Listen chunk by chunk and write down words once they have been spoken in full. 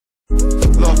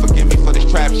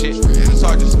rap shit.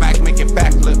 Sergeant Smack making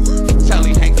backflip.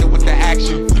 Telly Hank with the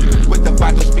action. With the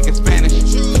Bible speaking Spanish.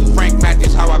 Frank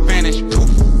Matthews, how I vanish. Poof.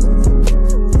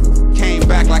 Came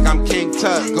back like I'm King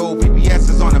Tut. Gold BBS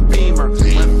is on a beamer.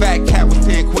 When Fat Cat was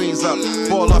 10 queens up.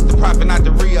 Ball off the profit, not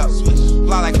the re-up.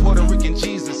 Fly like Puerto Rican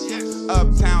Jesus.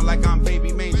 Uptown like I'm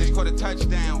Baby May. Just caught a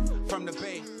touchdown from the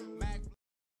Bay.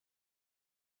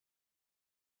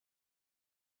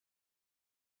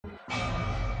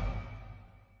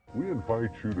 We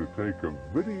invite you to take a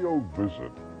video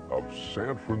visit of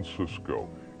San Francisco,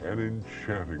 an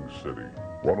enchanting city.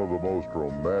 One of the most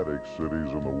romantic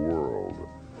cities in the world.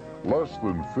 Less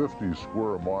than 50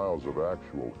 square miles of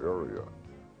actual area,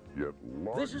 yet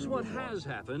larger. This is what has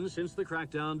happened since the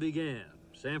crackdown began.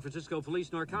 San Francisco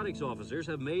police narcotics officers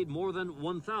have made more than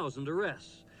 1,000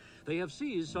 arrests. They have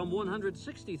seized some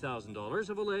 $160,000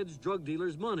 of alleged drug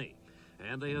dealers' money.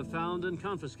 And they have found and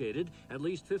confiscated at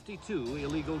least 52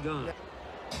 illegal guns.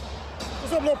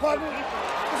 What's up, little partner?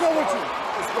 What's up with you?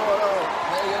 What's going on?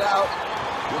 Hanging out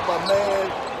with my man,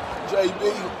 JB,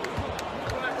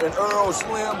 and Earl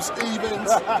Slim Stevens,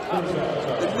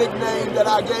 the nickname that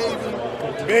I gave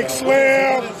him. Big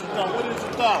Slim. What is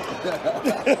it called?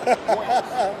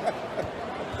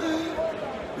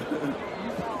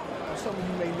 Some of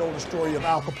you may know the story of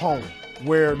Al Capone,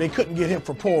 where they couldn't get him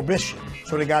for prohibition,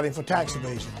 so they got him for tax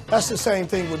evasion. That's the same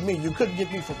thing with me. You couldn't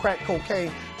get me for crack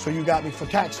cocaine, so you got me for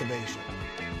tax evasion.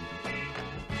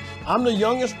 I'm the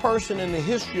youngest person in the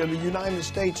history of the United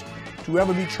States to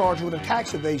ever be charged with a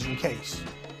tax evasion case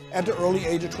at the early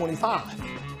age of 25.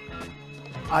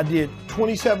 I did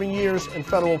 27 years in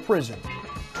federal prison.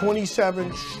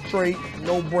 27 straight,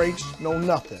 no breaks, no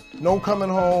nothing. No coming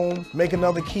home, make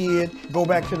another kid, go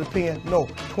back to the pen. No,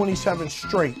 27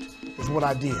 straight is what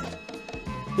I did.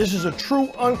 This is a true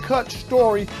uncut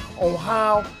story on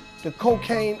how the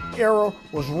cocaine era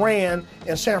was ran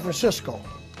in San Francisco.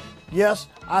 Yes,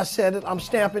 I said it, I'm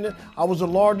stamping it. I was the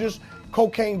largest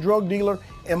cocaine drug dealer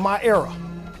in my era.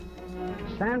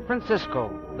 San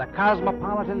Francisco, the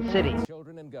cosmopolitan city.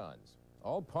 Children and guns,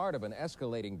 all part of an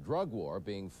escalating drug war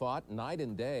being fought night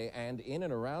and day and in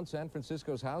and around San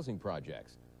Francisco's housing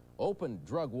projects. Open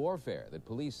drug warfare that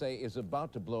police say is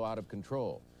about to blow out of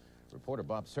control. Reporter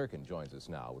Bob Serkin joins us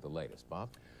now with the latest. Bob?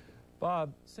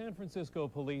 Bob, San Francisco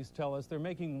police tell us they're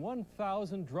making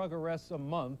 1,000 drug arrests a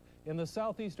month in the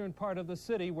southeastern part of the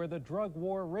city where the drug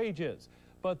war rages.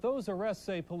 But those arrests,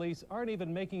 say police, aren't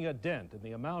even making a dent in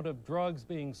the amount of drugs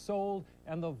being sold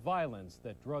and the violence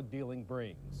that drug dealing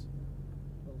brings.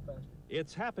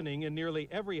 It's happening in nearly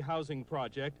every housing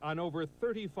project on over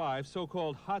 35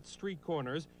 so-called hot street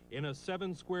corners in a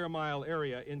 7-square-mile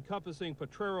area encompassing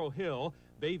Potrero Hill,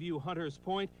 Bayview Hunters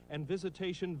Point, and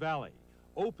Visitation Valley.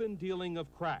 Open dealing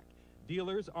of crack.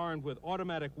 Dealers armed with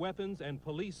automatic weapons and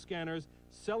police scanners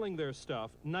selling their stuff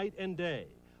night and day.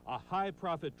 A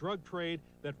high-profit drug trade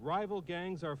that rival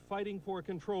gangs are fighting for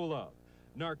control of.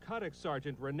 Narcotics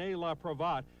Sergeant Rene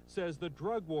LaProvat says the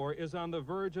drug war is on the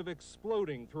verge of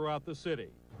exploding throughout the city.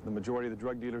 The majority of the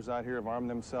drug dealers out here have armed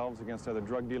themselves against other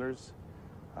drug dealers.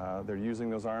 They're using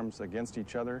those arms against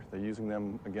each other. They're using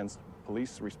them against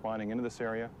police responding into this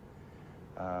area.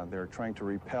 They're trying to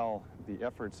repel the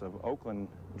efforts of Oakland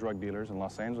drug dealers and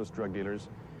Los Angeles drug dealers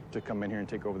to come in here and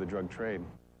take over the drug trade.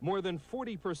 More than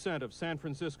 40% of San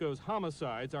Francisco's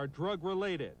homicides are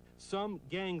drug-related, some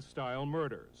gang-style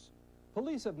murders.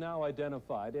 Police have now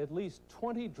identified at least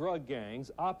 20 drug gangs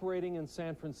operating in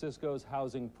San Francisco's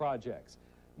housing projects.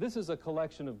 This is a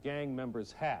collection of gang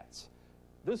members' hats.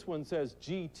 This one says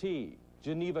GT,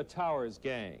 Geneva Towers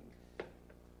Gang,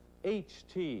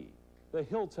 HT, the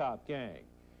Hilltop Gang.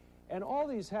 And all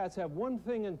these hats have one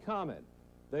thing in common.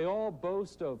 They all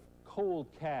boast of cold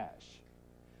cash.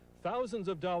 Thousands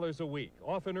of dollars a week,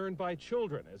 often earned by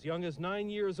children as young as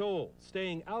 9 years old,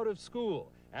 staying out of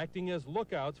school, acting as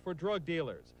lookouts for drug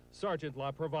dealers. Sergeant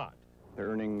LaProvat. They're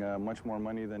earning much more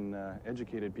money than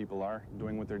educated people are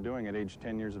doing what they're doing at age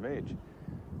 10 years of age.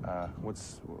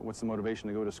 What's the motivation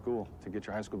to go to school, to get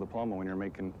your high school diploma when you're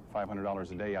making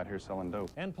 $500 a day out here selling dope?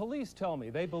 And police tell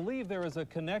me they believe there is a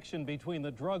connection between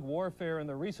the drug warfare and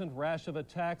the recent rash of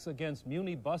attacks against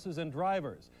Muni buses and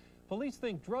drivers. Police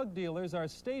think drug dealers are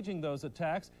staging those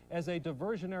attacks as a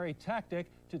diversionary tactic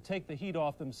to take the heat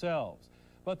off themselves.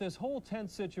 But this whole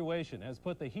tense situation has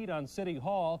put the heat on City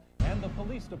Hall and the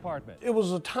police department. It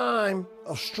was a time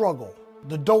of struggle,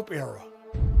 the dope era,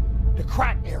 the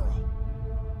crack era.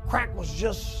 Crack was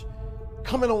just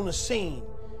coming on the scene,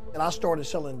 and I started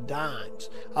selling dimes.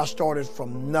 I started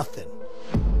from nothing.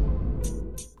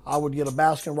 I would get a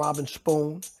Baskin-Robbins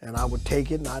spoon, and I would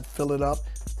take it, and I'd fill it up,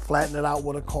 flatten it out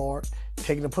with a card,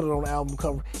 taking and put it on the album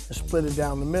cover and split it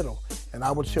down the middle. And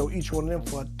I would sell each one of them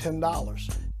for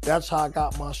 $10. That's how I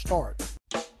got my start.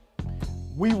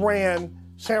 We ran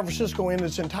San Francisco in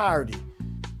its entirety.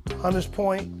 Hunters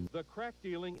Point. The crack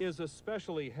dealing is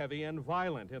especially heavy and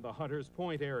violent in the Hunters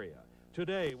Point area.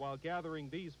 Today, while gathering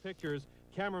these pictures,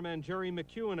 cameraman Jerry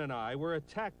McEwen and I were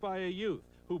attacked by a youth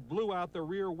who blew out the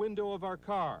rear window of our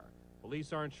car.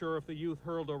 Police aren't sure if the youth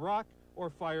hurled a rock or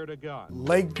fired a gun.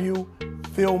 Lakeview,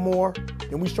 Fillmore,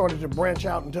 and we started to branch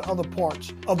out into other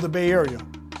parts of the Bay Area.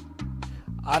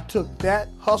 I took that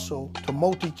hustle to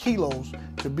multi-kilos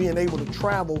to being able to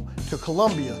travel to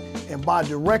Colombia and buy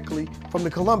directly from the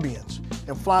Colombians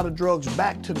and fly the drugs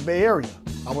back to the Bay Area.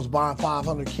 I was buying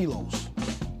 500 kilos,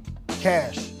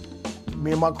 cash.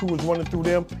 Me and my crew was running through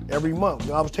them every month.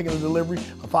 I was taking a delivery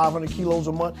of 500 kilos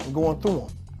a month and going through them.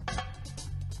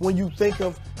 When you think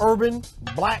of urban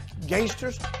black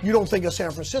gangsters, you don't think of San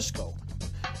Francisco.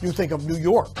 You think of New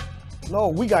York. No,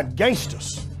 we got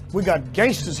gangsters. We got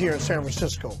gangsters here in San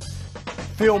Francisco.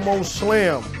 Fillmore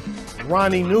Slim,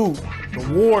 Ronnie Newt,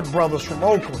 the Ward brothers from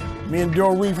Oakland. Me and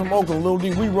Daryl Reed from Oakland, Lil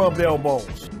D, we rubbed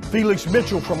elbows. Felix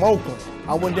Mitchell from Oakland.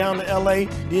 I went down to LA,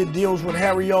 did deals with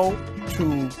Harry O,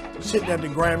 to sitting at the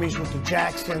Grammys with the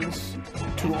Jacksons,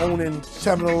 to owning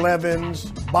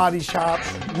 7-Elevens, body shops,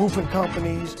 roofing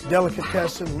companies,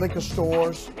 delicatessen, liquor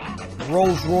stores,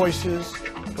 Rolls Royces,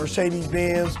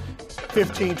 Mercedes-Benz,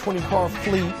 15, 20 car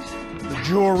fleet, the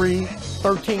jewelry,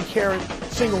 13 karat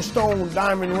single stone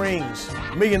diamond rings,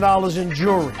 $1 million in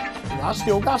jewelry. I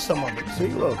still got some of it. See,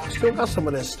 look, I still got some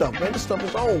of that stuff, man. This stuff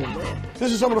is old, man.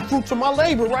 This is some of the fruits of my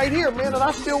labor right here, man, that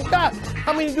I still got.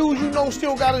 How many dudes you know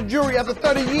still got a jewelry after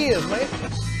 30 years, man?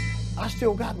 I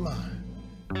still got mine.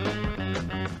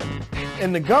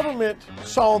 And the government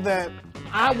saw that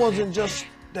I wasn't just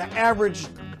the average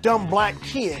dumb black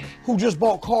kid who just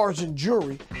bought cars and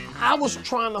jewelry. I was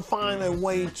trying to find a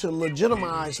way to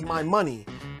legitimize my money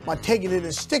by taking it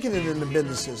and sticking it in the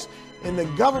businesses. And the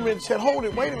government said, hold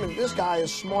it, wait a minute, this guy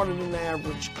is smarter than the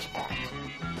average cat.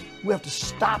 We have to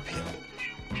stop him.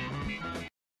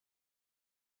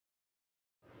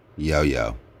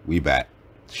 Yo, we back.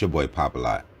 It's your boy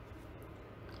Popalot.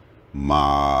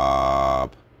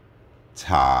 Mobb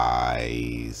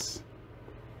ties.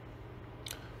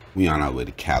 We on our way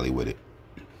to Cali with it.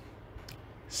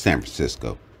 San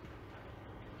Francisco.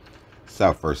 It's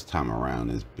our first time around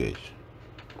this bitch.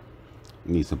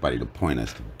 We need somebody to point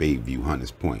us to Bayview, Hunters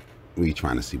Point. We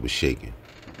trying to see what's shaking.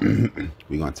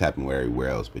 We gonna tap them everywhere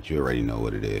else, but you already know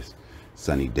what it is.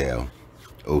 Sunnydale,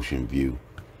 Ocean View,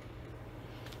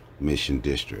 Mission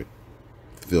District,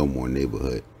 Fillmore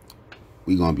neighborhood.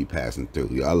 We gonna be passing through.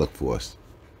 Y'all look for us.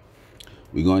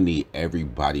 We gonna need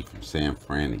everybody from San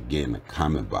Fran to get in the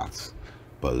comment box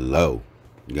below.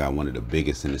 You got one of the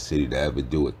biggest in the city to ever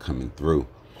do it coming through.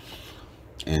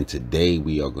 And today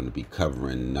we are going to be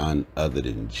covering none other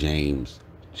than James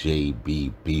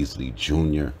J.B. Beasley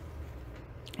Jr.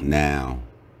 Now,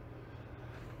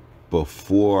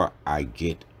 before I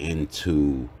get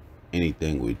into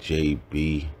anything with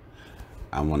J.B.,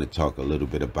 I want to talk a little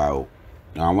bit about,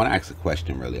 I want to ask a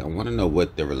question really. I want to know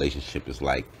what the relationship is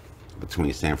like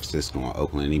between San Francisco and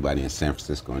Oakland. Anybody in San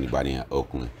Francisco, anybody in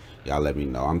Oakland, y'all let me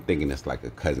know. I'm thinking it's like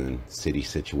a cousin city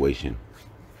situation.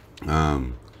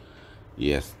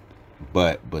 Yes,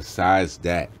 but besides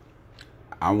that,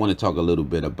 I want to talk a little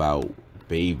bit about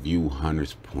Bayview,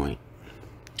 Hunters Point.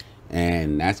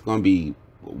 And that's going to be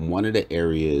one of the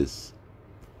areas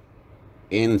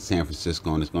in San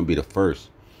Francisco, and it's going to be the first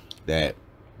that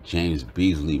James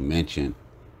Beasley mentioned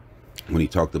when he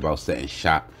talked about setting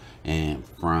shop. And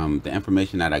from the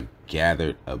information that I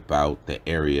gathered about the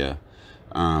area,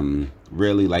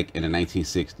 really like in the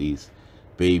 1960s,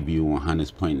 Bayview and Hunters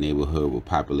Point neighborhood were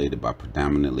populated by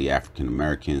predominantly African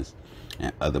Americans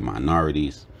and other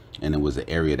minorities, and it was an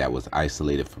area that was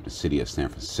isolated from the city of San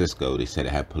Francisco. They said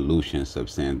it had pollution,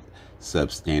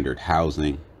 substandard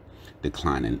housing,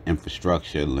 declining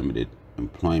infrastructure, limited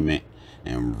employment,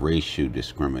 and racial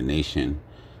discrimination.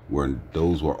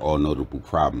 Those were all notable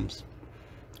problems,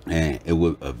 and it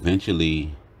would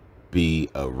eventually be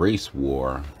a race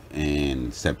war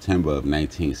in September of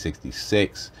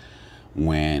 1966.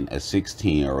 When a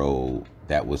 16-year-old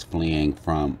that was fleeing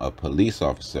from a police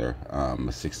officer, a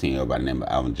 16-year-old by the name of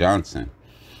Alvin Johnson,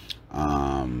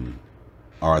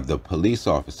 or the police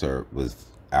officer was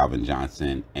Alvin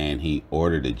Johnson, and he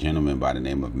ordered a gentleman by the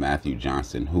name of Matthew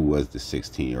Johnson, who was the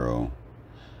 16-year-old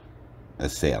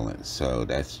assailant. So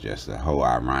that's just a whole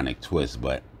ironic twist,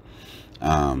 but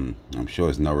I'm sure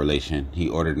it's no relation. He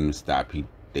ordered him to stop.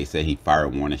 They said he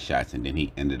fired warning shots, and then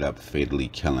he ended up fatally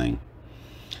killing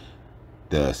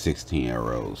the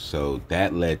 16-year-olds. So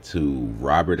that led to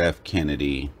Robert F.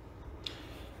 Kennedy,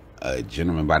 a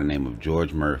gentleman by the name of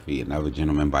George Murphy, another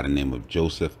gentleman by the name of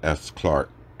Joseph S.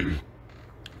 Clark,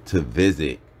 to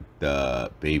visit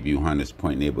the Bayview Hunters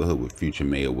Point neighborhood with future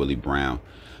Mayor Willie Brown,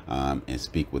 and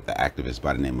speak with the activist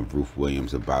by the name of Ruth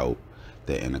Williams about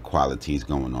the inequalities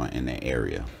going on in the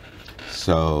area.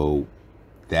 So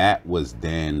that was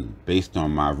then, based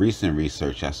on my recent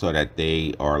research, I saw that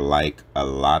they are like a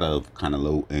lot of kind of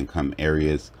low income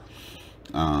areas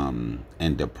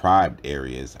and deprived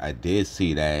areas. I did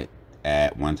see that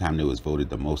at one time they was voted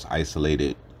the most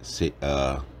isolated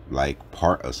like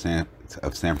part of San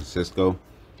Francisco.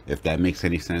 If that makes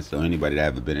any sense to anybody that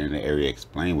ever been in the area,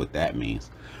 explain what that means.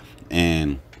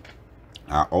 And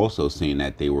I also seen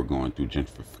that they were going through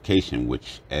gentrification,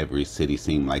 which every city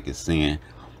seemed like it's seeing.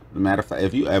 As a matter of fact,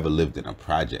 if you ever lived in a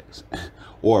project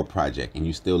or a project and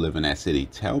you still live in that city,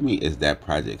 tell me, is that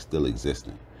project still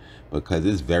existing? Because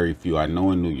it's very few. I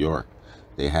know in New York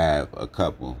they have a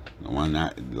couple. The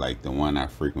one I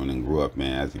frequently grew up in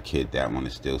as a kid, that one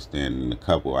is still standing. The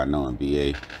couple I know in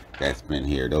BA that's been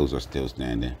here, those are still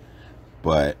standing.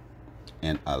 But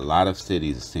in a lot of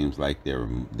cities, it seems like they're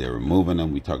removing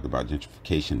them. We talked about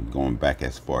gentrification going back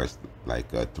as far as like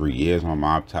 3 years on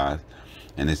Mobb Ties,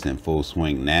 and it's in full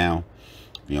swing now.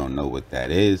 If you don't know what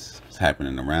that is, it's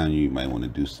happening around you. You might want to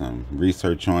do some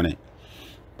research on it.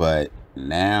 But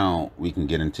now we can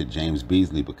get into James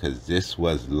Beasley, because this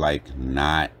was like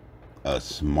not a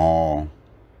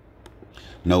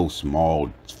no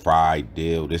small fried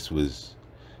deal. This was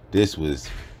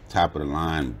top of the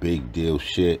line, big deal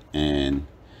shit. And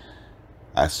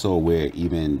I saw where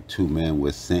even 2 men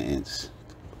were sentenced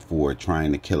for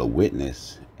trying to kill a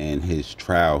witness. And his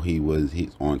trial, he's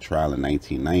on trial in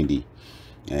 1990,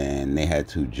 and they had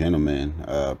 2 gentlemen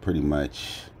pretty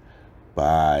much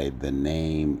by the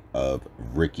name of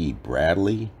Ricky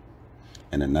Bradley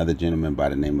and another gentleman by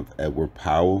the name of Edward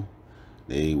Powell.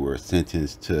 They were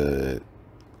sentenced to,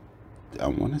 I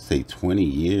want to say, 20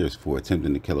 years for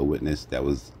attempting to kill a witness that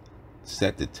was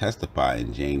set to testify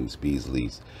in James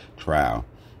Beasley's trial.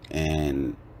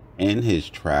 And in his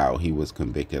trial, he was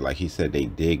convicted. Like he said, they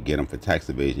did get him for tax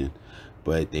evasion,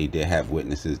 but they did have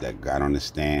witnesses that got on the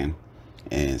stand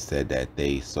and said that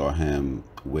they saw him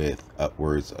with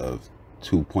upwards of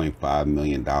 $2.5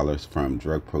 million from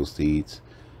drug proceeds.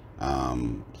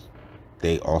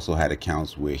 They also had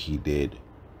accounts where he did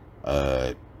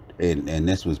and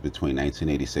this was between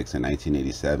 1986 and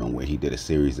 1987, where he did a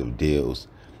series of deals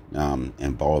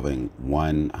involving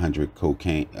 100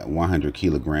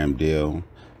 kilogram deal.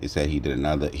 They said he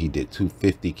did 2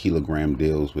 50 kilogram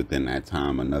deals within that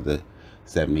time, another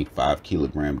 75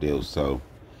 kilogram deals. So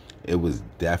it was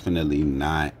definitely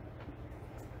not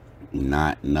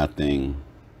nothing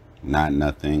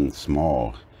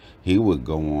small. He would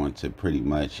go on to pretty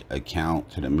much account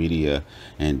to the media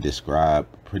and describe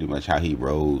pretty much how he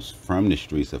rose from the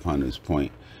streets of Hunters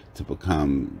Point to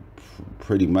become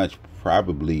pretty much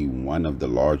probably one of the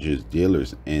largest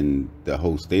dealers in the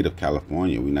whole state of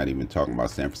California. We're not even talking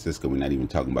about San Francisco. We're not even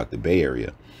talking about the Bay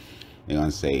Area. They're going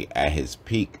to say at his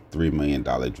peak, $3 million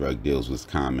drug deals was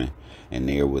common, and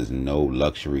there was no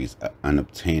luxuries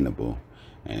unobtainable.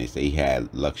 And they say he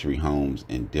had luxury homes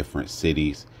in different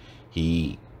cities.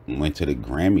 He went to the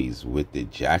Grammys with the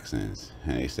Jacksons,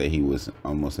 and they say he was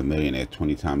almost a millionaire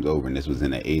 20 times over, and this was in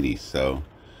the 80s. So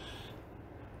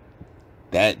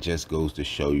that just goes to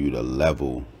show you the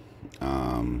level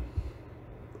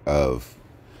of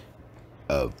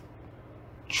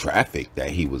traffic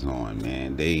that he was on,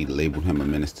 man. They labeled him a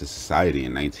menace to society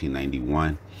in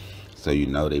 1991. So, you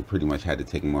know, they pretty much had to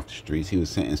take him off the streets. He was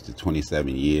sentenced to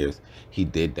 27 years. He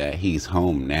did that. He's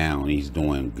home now, and he's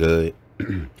doing good.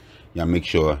 Y'all make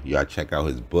sure y'all check out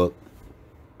his book.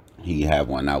 He have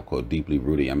one out called Deeply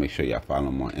Rooted. Y'all make sure y'all follow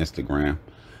him on Instagram.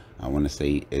 I want to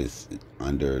say it's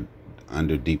under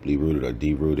Deeply Rooted or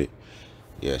D-Rooted.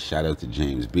 Yeah, shout out to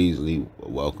James Beasley.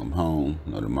 Welcome home.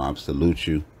 You know, the mob salute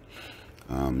you.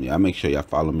 Y'all make sure y'all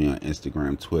follow me on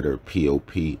Instagram, Twitter,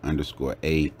 POP_A_LOT.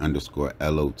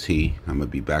 I'm gonna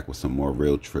be back with some more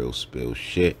real trill spill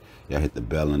shit. Y'all hit the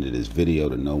bell under this video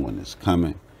to know when it's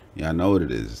coming. Y'all know what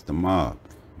it is. It's the mob.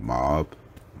 Mob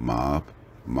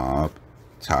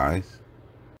Ties.